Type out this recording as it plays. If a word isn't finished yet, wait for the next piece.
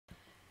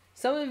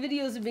Some of the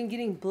videos have been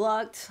getting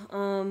blocked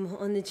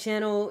on the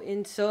channel,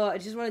 and so I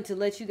just wanted to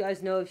let you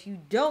guys know, if you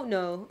don't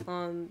know,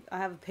 I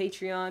have a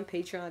Patreon,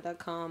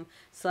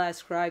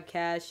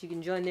 patreon.com/ScribeCash. You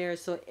can join there.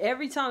 So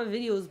every time a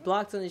video is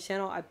blocked on the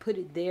channel, I put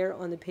it there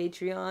on the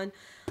Patreon,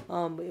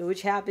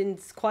 which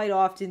happens quite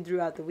often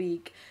throughout the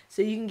week.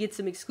 So you can get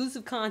some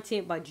exclusive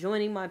content by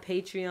joining my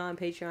Patreon,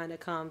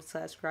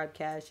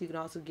 patreon.com/ScribeCash. You can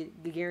also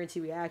get the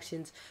guaranteed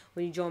reactions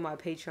when you join my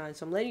Patreon.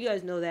 So I'm letting you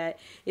guys know that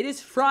it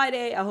is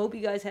Friday. I hope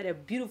you guys had a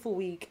beautiful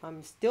week.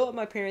 I'm still at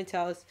my parents'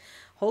 house.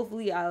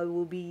 Hopefully I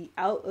will be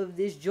out of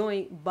this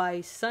joint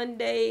by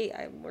Sunday.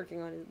 I'm working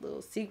on a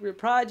little secret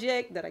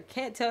project that I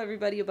can't tell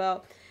everybody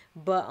about.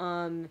 But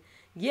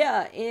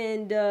yeah,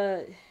 and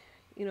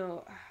you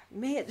know,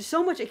 man, there's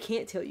so much I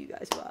can't tell you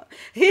guys about.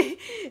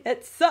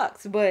 That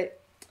sucks, but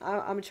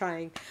I'm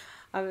trying.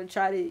 I'm gonna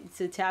try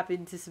to tap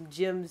into some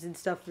gems and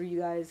stuff for you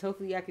guys.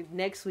 Hopefully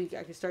next week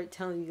I can start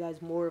telling you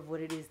guys more of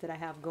what it is that I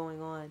have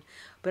going on.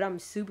 But I'm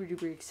super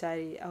duper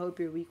excited. I hope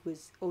your week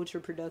was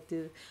ultra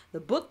productive. The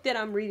book that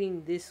I'm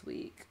reading this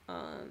week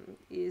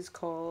is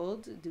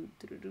called it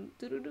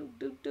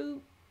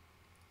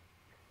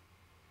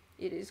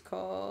is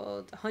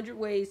called 100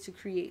 Ways to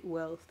Create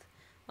Wealth.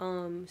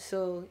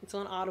 So it's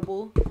on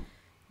Audible.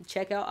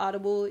 Check out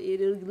Audible.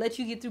 It'll let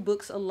you get through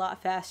books a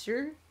lot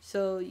faster,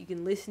 so you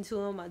can listen to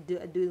them. I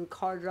do the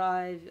car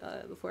drive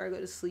before I go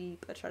to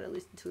sleep. I try to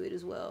listen to it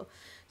as well,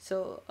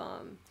 so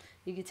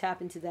you can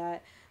tap into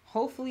that.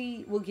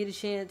 Hopefully we'll get a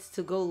chance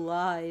to go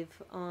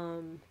live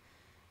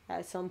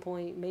at some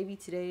point, maybe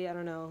today. I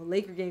don't know.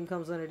 Laker game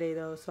comes on today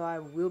though, so I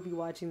will be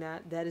watching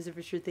that. That is a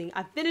for sure thing.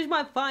 I finished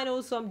my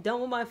finals, so I'm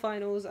done with my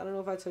finals. I don't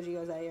know if I told you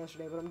guys that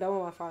yesterday, but I'm done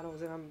with my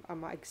finals, and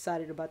I'm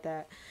excited about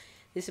that.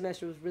 This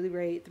semester was really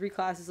great. 3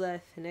 classes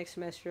left. The next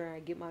semester I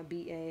get my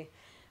BA.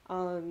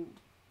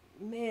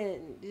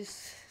 Man,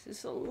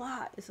 it's a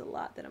lot. It's a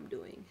lot that I'm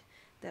doing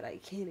that I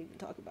can't even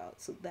talk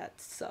about. So that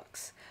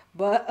sucks.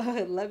 But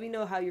let me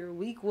know how your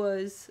week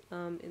was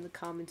in the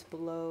comments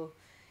below.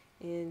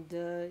 And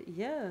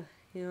yeah,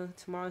 you know,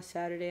 tomorrow's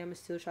Saturday. I'm gonna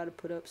still try to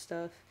put up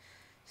stuff.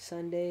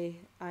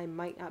 Sunday I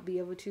might not be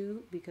able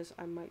to because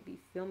I might be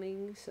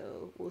filming.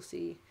 So we'll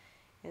see.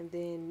 And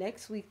then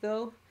next week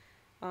though,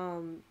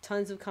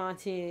 tons of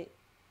content.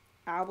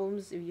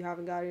 Albums, if you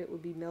haven't got it, will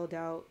be mailed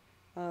out.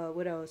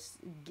 What else?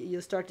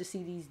 You'll start to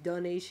see these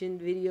donation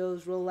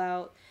videos roll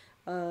out.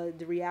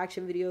 The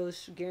reaction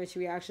videos,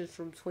 guaranteed reactions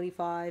from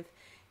 25,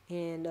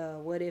 and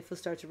what if will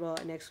start to roll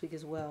out next week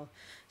as well.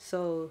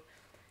 So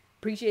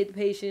appreciate the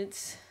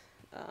patience.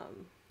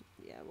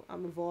 Yeah,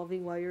 I'm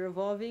evolving while you're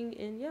evolving,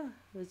 and yeah,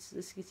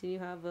 let's continue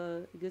to have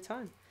a good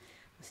time.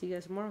 I'll see you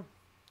guys tomorrow.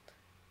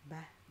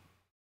 Bye.